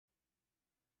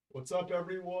What's up,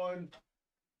 everyone?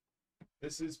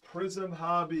 This is Prizm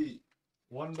Hobby,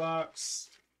 one box,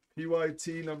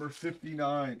 PYT number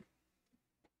 59.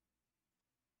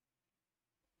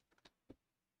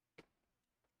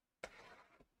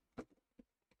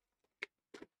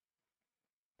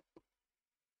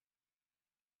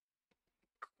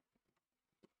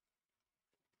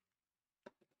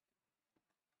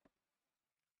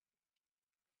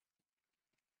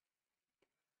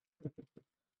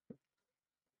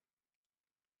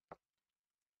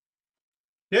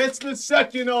 It's the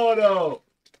second auto.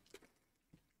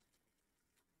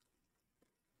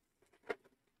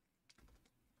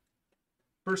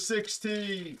 For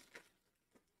 16.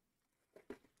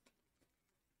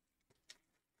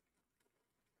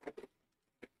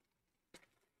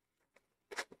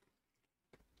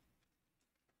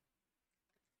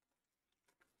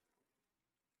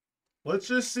 Let's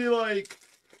just see like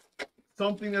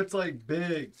something that's like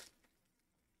big.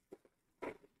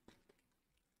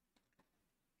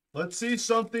 Let's see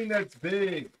something that's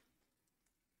big.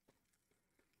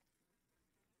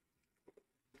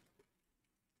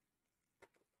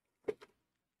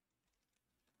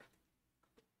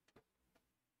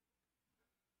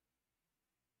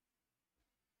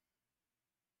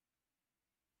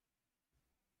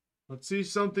 Let's see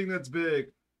something that's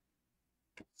big.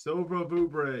 Silva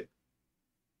Vubre.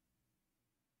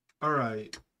 All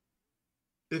right.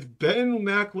 If Ben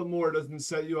McLemore doesn't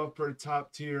set you up for a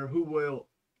top tier, who will?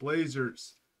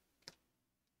 Blazers.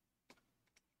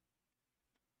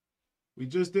 We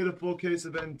just did a full case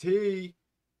of NT.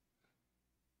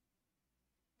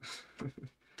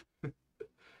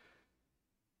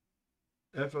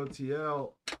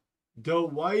 FOTL.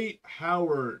 Dwight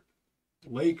Howard,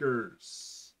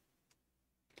 Lakers.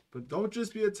 But don't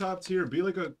just be a top tier. Be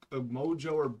like a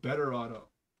Mojo or better auto.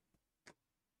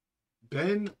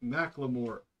 Ben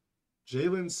McLemore.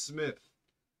 Jalen Smith.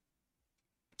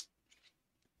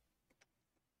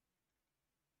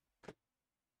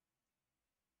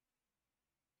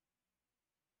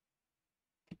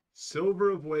 Silver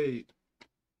of Wade.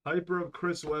 Hyper of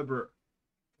Chris Webber.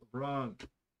 LeBron.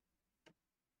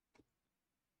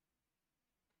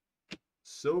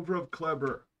 Silver of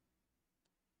Kleber.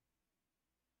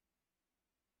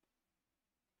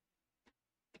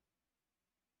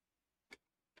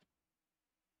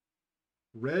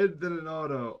 Red than an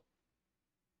auto.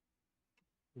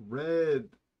 Red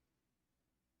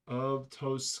of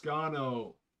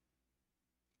Toscano.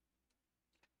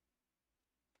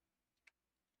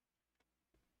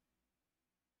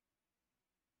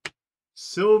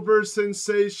 Silver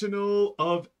sensational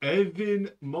of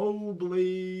Evan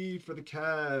Mobley for the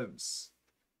Cavs.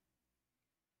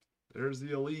 There's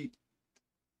the elite.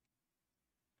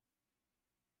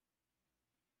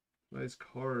 Nice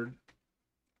card.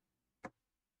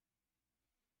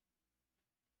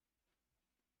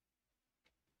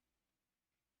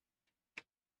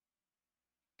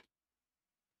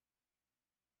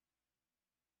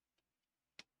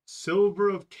 Silver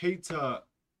of Keita.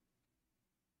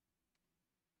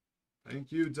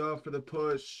 Thank you, Duff, for the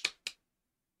push.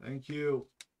 Thank you.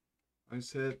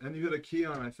 Nice hit. And you got a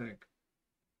Keon, I think.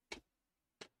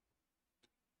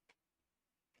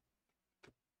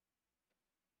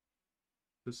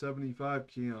 The 75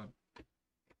 Keon.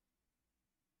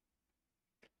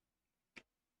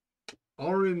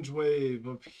 Orange Wave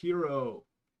of Hero.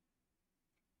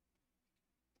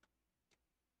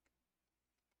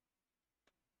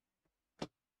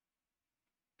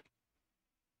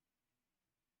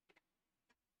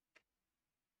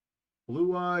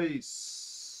 Blue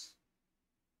Ice.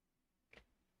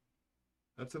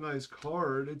 That's a nice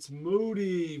card. It's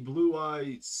Moody Blue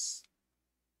Ice.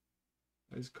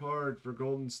 Nice card for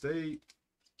Golden State.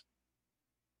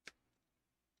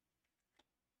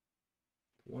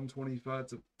 125.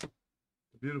 It's a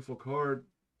beautiful card.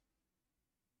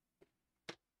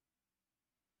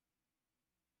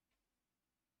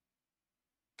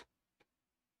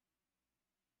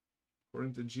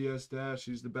 According to GS Dash,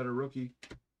 he's the better rookie.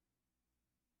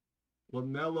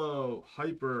 LaMelo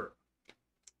Hyper.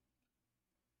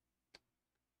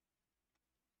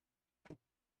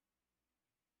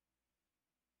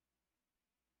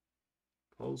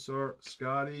 Pulsar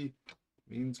Scotty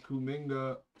means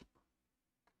Kuminga.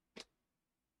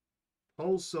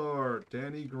 Pulsar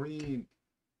Danny Green.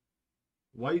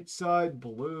 Whiteside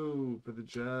Blue for the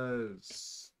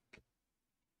Jazz.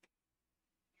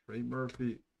 Trey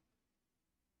Murphy.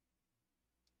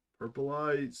 Purple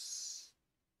Ice.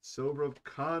 Silver of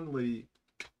Conley.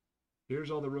 Here's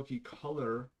all the rookie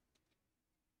color.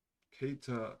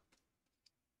 Keita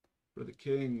for the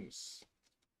Kings.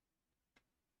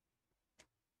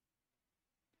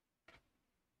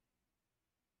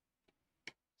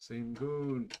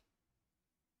 Sengun.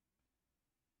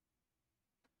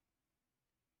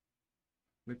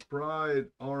 McBride,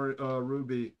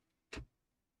 Ruby.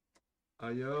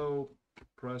 Ayo,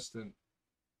 Preston.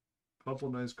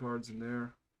 Couple nice cards in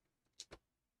there.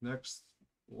 Next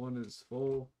one is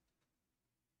full.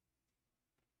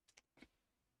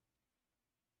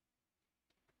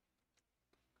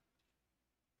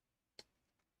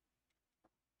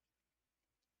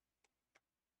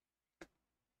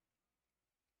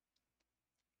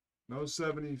 No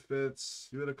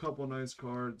 75ths. You had a couple nice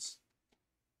cards.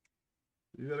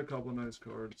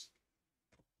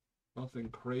 Nothing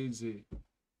crazy.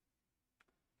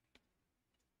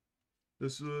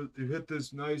 You hit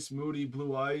this nice Moody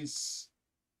Blue Ice.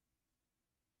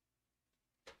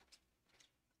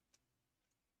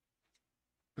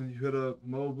 And you hit a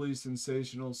Mobley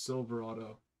Sensational Silver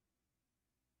Auto.